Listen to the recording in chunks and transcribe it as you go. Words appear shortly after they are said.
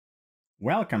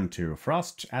Welcome to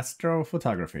Frost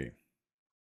Astrophotography.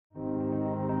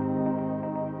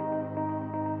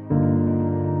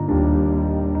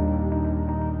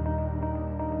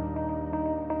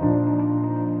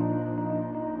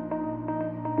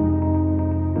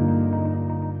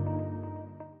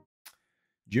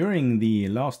 During the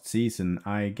last season,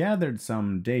 I gathered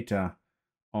some data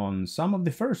on some of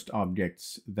the first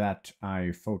objects that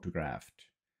I photographed.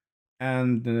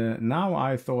 And now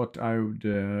I thought I would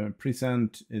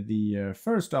present the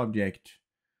first object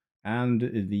and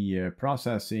the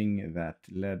processing that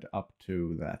led up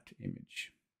to that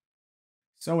image.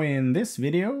 So in this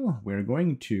video, we're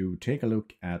going to take a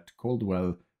look at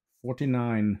Caldwell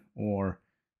 49, or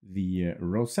the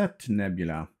Rosette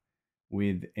Nebula,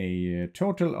 with a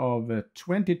total of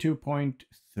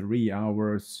 22.3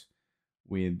 hours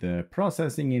with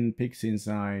processing in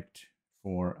PixInsight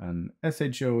for an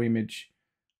SHO image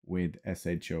with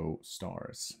SHO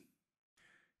stars.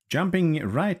 Jumping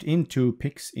right into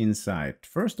PixInsight,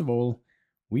 first of all,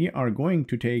 we are going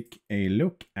to take a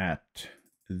look at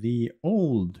the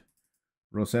old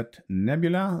Rosette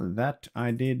Nebula that I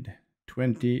did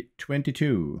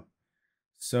 2022.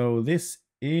 So this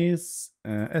is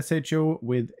SHO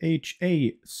with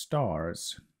HA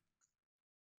stars.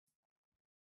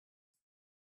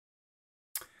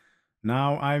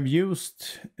 Now I've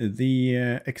used the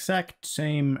exact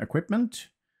same equipment,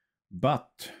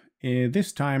 but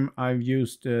this time I've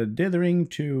used dithering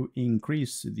to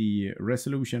increase the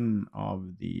resolution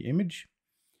of the image.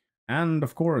 And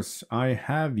of course I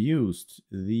have used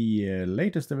the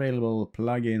latest available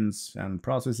plugins and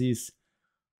processes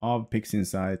of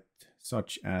PixInsight,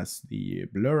 such as the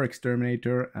blur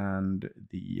exterminator and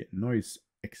the noise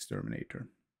exterminator.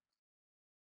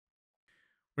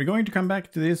 We're going to come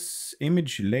back to this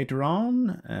image later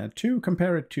on to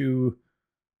compare it to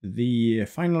the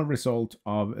final result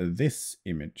of this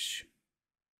image.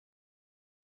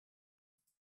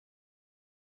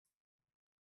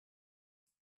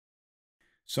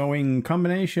 So in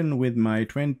combination with my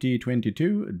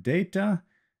 2022 data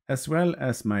as well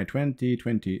as my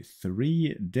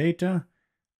 2023 data,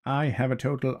 I have a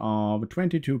total of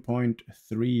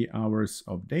 22.3 hours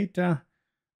of data,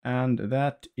 and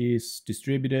that is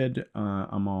distributed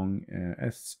among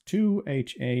S2,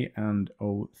 HA, and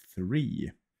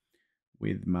O3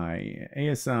 with my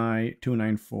ASI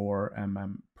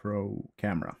 294mm Pro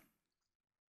camera.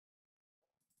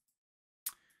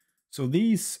 So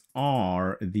these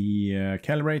are the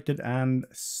calibrated and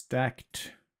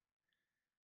stacked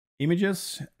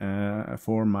images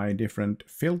for my different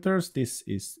filters. This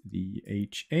is the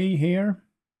HA here.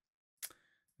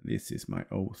 This is my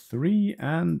O3,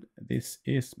 and this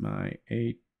is my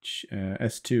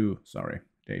S2,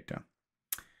 data.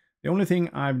 The only thing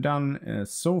I've done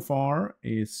so far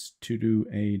is to do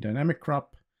a dynamic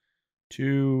crop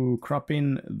to crop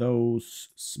in those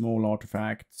small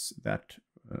artifacts that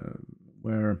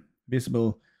were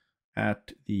visible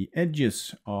at the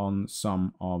edges on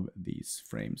some of these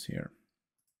frames here.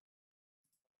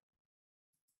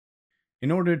 In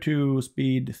order to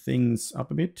speed things up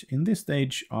a bit, in this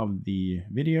stage of the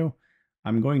video,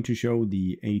 I'm going to show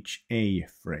the HA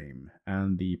frame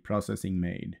and the processing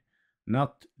made,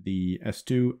 not the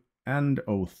S2 and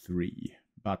O3,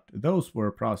 but those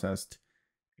were processed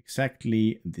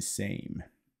exactly the same.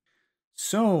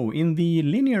 So in the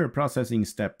linear processing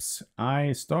steps,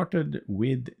 I started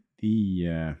with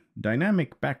the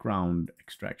dynamic background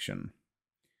extraction.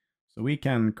 So we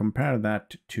can compare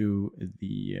that to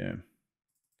the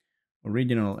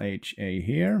original HA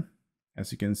here.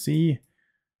 As you can see,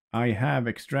 I have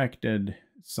extracted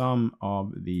some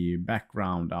of the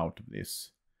background out of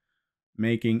this,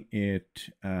 making it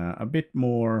a bit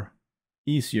more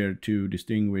easier to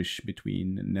distinguish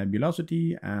between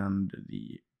nebulosity and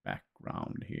the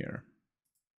background here.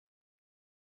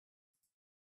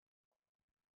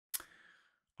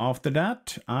 After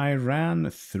that, I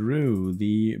ran through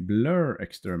the blur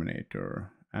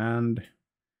exterminator, and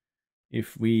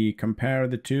if we compare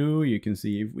the two, you can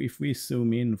see if we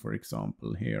zoom in, for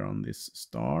example, here on this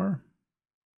star,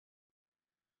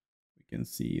 we can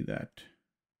see that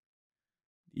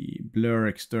the blur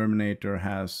exterminator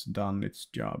has done its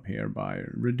job here by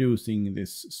reducing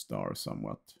this star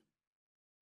somewhat.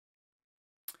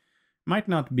 Might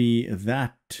not be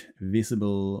that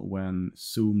visible when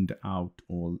zoomed out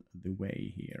all the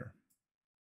way here.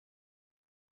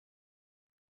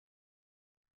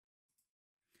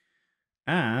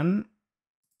 And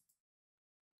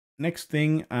next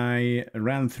thing, I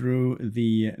ran through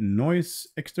the noise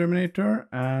exterminator,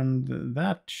 and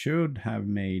that should have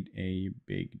made a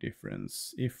big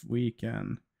difference. If we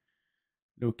can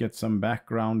look at some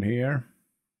background here,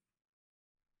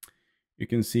 You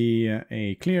can see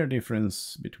a clear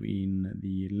difference between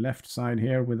the left side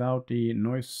here without the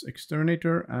noise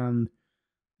exterminator and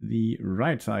the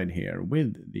right side here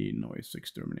with the noise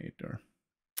exterminator.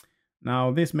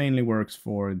 Now this mainly works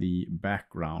for the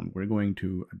background. We're going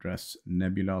to address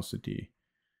nebulosity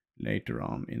later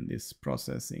on in this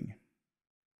processing.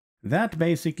 That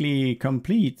basically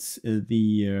completes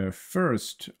the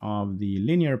first of the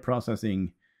linear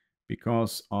processing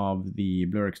because of the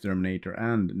blur exterminator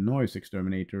and noise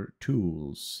exterminator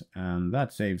tools, and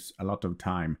that saves a lot of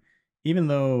time, even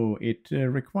though it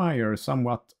requires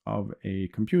somewhat of a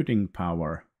computing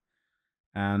power,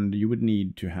 and you would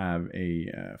need to have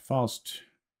a fast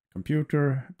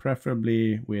computer,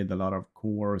 preferably with a lot of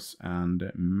cores and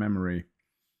memory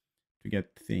to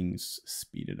get things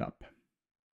speeded up.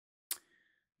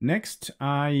 Next,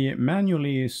 I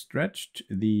manually stretched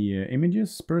the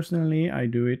images. Personally, I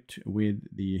do it with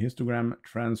the histogram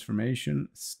transformation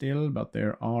still, but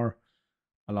there are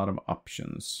a lot of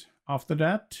options. After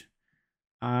that,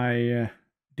 I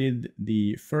did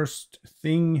the first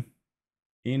thing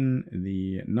in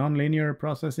the nonlinear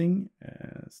processing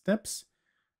steps,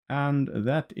 and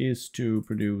that is to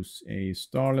produce a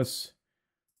starless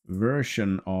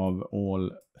version of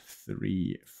all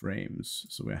 3 frames.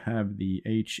 So we have the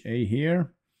HA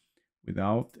here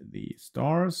without the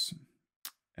stars,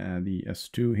 the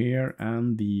S2 here,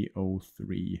 and the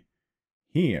O3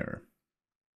 here.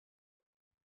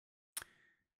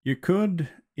 You could,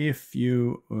 if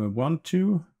you want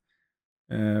to,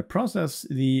 process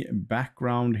the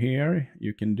background here.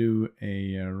 You can do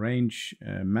a range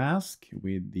mask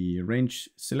with the range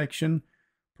selection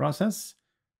process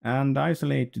and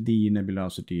isolate the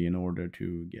nebulosity in order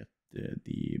to get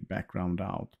the background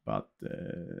out. But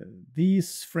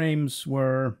these frames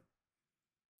were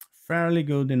fairly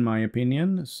good in my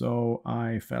opinion, so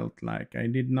I felt like I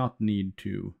did not need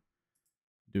to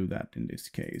do that in this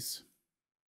case.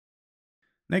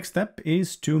 Next step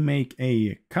is to make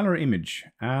a color image,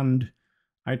 and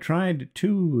I tried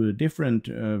 2 different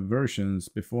versions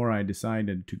before I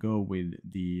decided to go with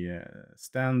the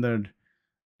standard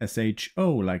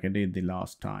SHO like I did the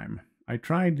last time. I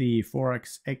tried the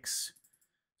 4XX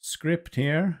script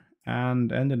here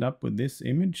and ended up with this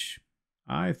image.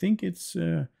 I think it's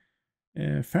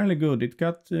fairly good. It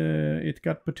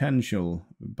got potential,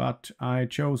 but I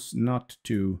chose not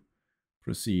to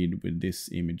proceed with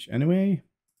this image anyway.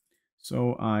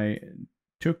 So I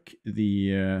took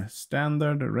the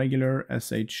standard regular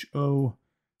SHO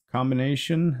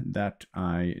combination that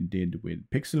I did with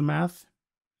Pixel Math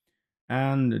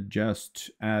and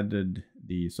just added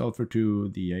the sulfur 2,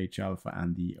 the H alpha,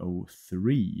 and the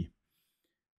O3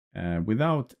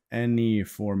 without any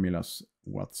formulas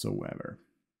whatsoever.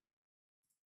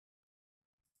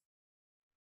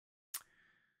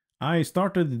 I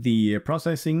started the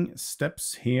processing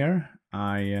steps here.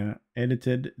 I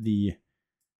edited the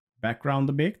background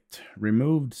a bit,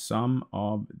 removed some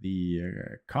of the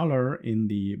color in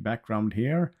the background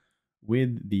here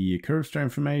with the curves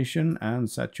transformation and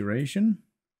saturation.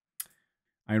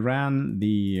 I ran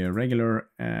the regular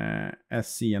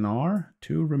SCNR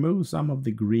to remove some of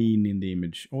the green in the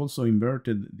image. Also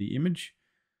inverted the image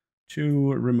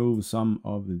to remove some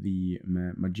of the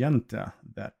magenta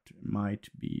that might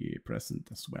be present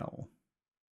as well.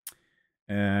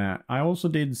 I also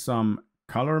did some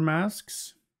color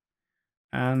masks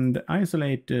and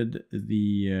isolated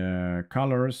the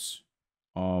colors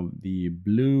of the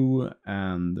blue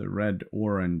and the red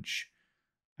orange,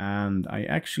 and I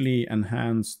actually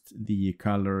enhanced the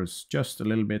colors just a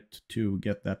little bit to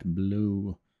get that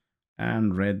blue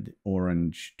and red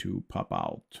orange to pop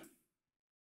out.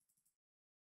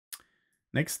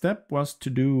 Next step was to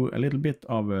do a little bit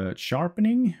of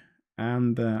sharpening,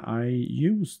 and I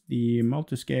used the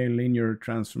multiscale linear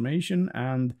transformation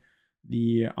and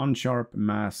the unsharp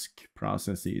mask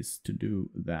processes to do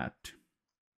that.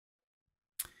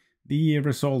 The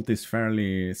result is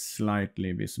fairly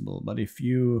slightly visible, but if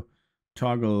you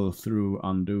toggle through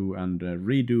undo and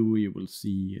redo, you will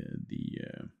see the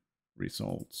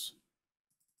results.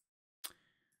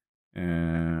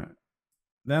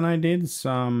 Then I did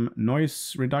some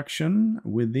noise reduction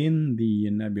within the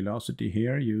nebulosity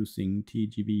here using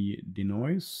TGV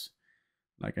denoise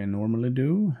like I normally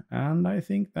do, and I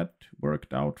think that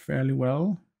worked out fairly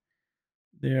well.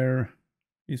 There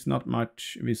is not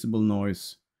much visible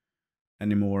noise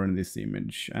anymore in this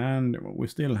image, and we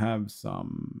still have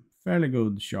some fairly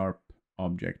good sharp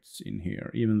objects in here,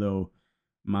 even though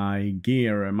my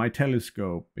gear, my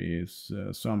telescope is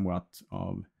somewhat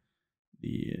of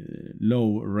the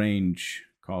low range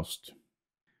cost.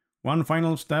 One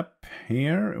final step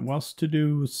here was to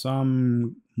do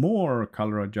some more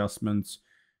color adjustments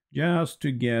just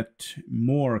to get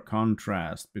more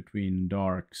contrast between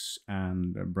darks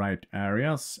and bright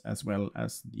areas as well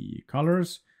as the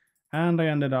colors. And I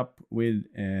ended up with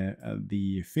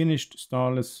the finished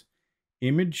starless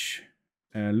image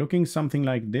looking something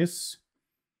like this,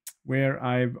 where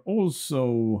I've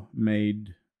also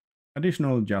made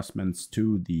additional adjustments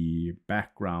to the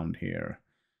background here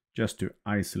just to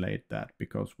isolate that,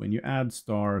 because when you add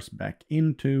stars back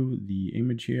into the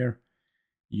image here,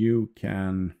 you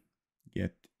can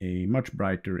get a much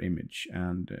brighter image,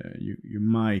 and you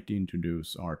might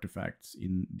introduce artifacts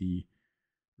in the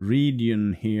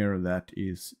region here that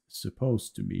is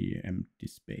supposed to be empty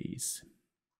space.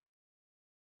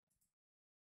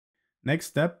 Next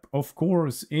step, of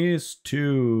course, is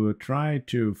to try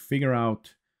to figure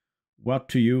out what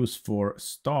to use for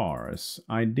stars.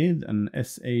 I did an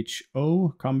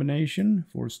SHO combination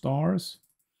for stars.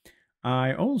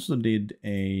 I also did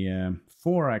a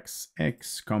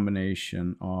 4XX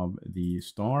combination of the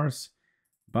stars,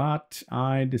 but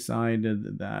I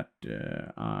decided that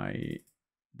I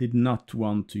did not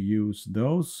want to use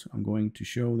those. I'm going to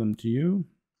show them to you.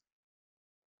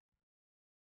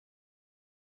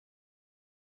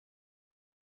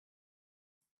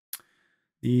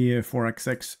 The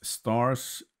 4XX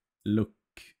stars look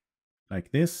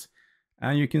like this,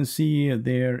 and you can see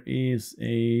there is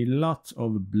a lot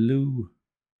of blue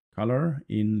color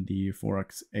in the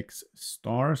 4XX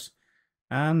stars,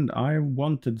 and I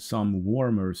wanted some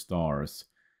warmer stars,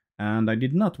 and I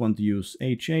did not want to use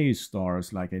HA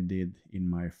stars like I did in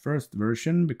my first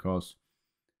version, because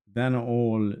then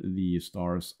all the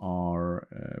stars are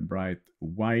bright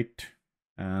white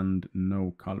and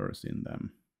no colors in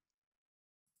them.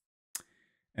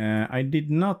 I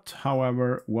did not,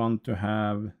 however, want to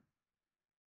have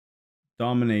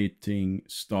dominating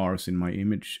stars in my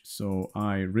image, so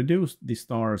I reduced the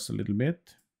stars a little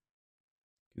bit.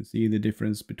 You can see the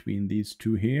difference between these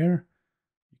two here.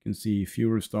 You can see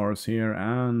fewer stars here,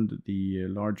 and the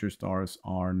larger stars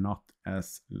are not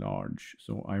as large.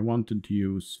 So I wanted to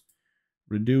use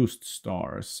reduced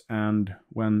stars, and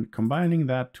when combining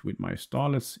that with my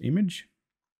starless image,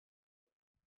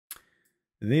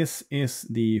 this is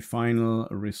the final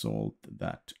result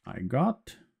that I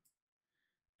got,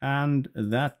 and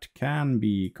that can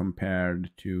be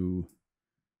compared to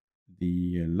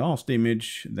the last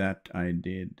image that I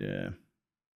did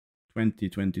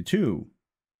 2022.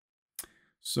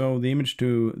 So the image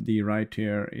to the right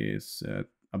here is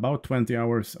about 20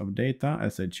 hours of data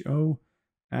SHO,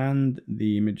 and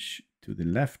the image to the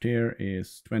left here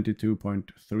is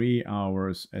 22.3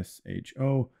 hours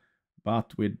SHO,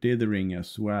 but with dithering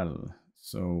as well,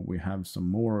 so we have some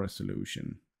more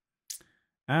resolution.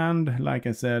 And like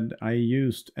I said, I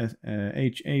used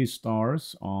HA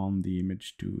stars on the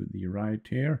image to the right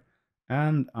here,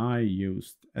 and I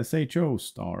used SHO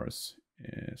stars,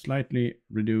 slightly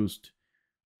reduced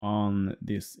on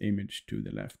this image to the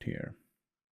left here.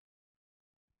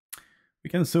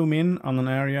 We can zoom in on an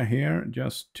area here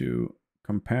just to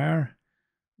compare.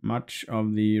 Much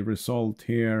of the result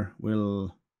here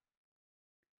will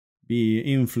be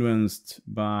influenced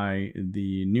by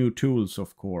the new tools,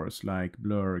 of course, like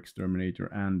Blur Exterminator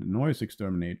and Noise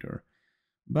Exterminator.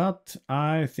 But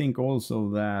I think also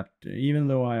that even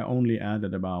though I only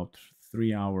added about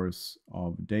 3 hours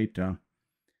of data,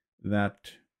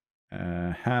 that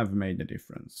have made a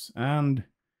difference. And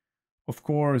of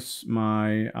course,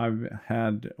 I've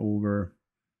had over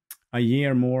a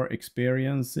year more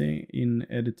experience in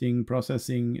editing,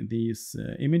 processing these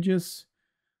images.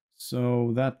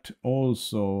 So that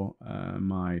also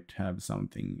might have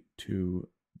something to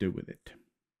do with it.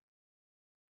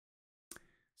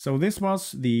 So this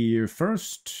was the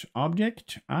first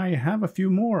object. I have a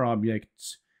few more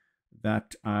objects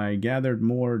that I gathered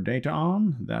more data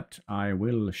on that I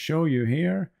will show you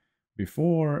here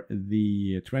before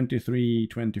the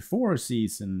 23-24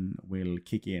 season will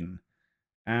kick in,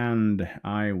 and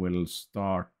I will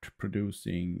start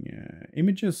producing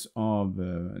images of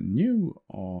new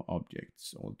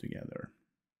objects altogether.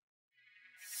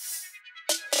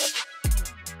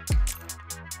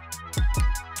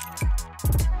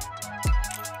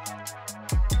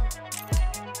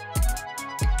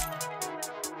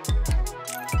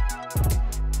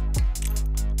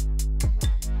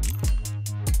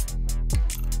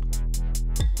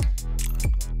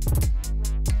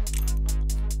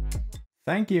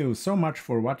 Thank you so much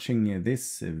for watching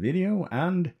this video,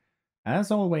 and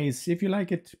as always, if you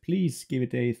like it, please give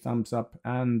it a thumbs up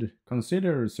and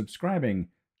consider subscribing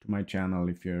to my channel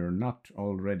if you're not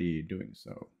already doing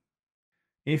so.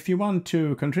 If you want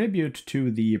to contribute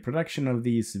to the production of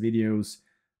these videos,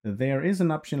 There is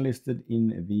an option listed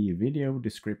in the video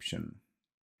description.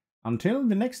 Until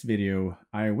the next video,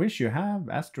 I wish you have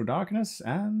astro darkness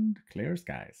and clear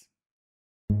skies.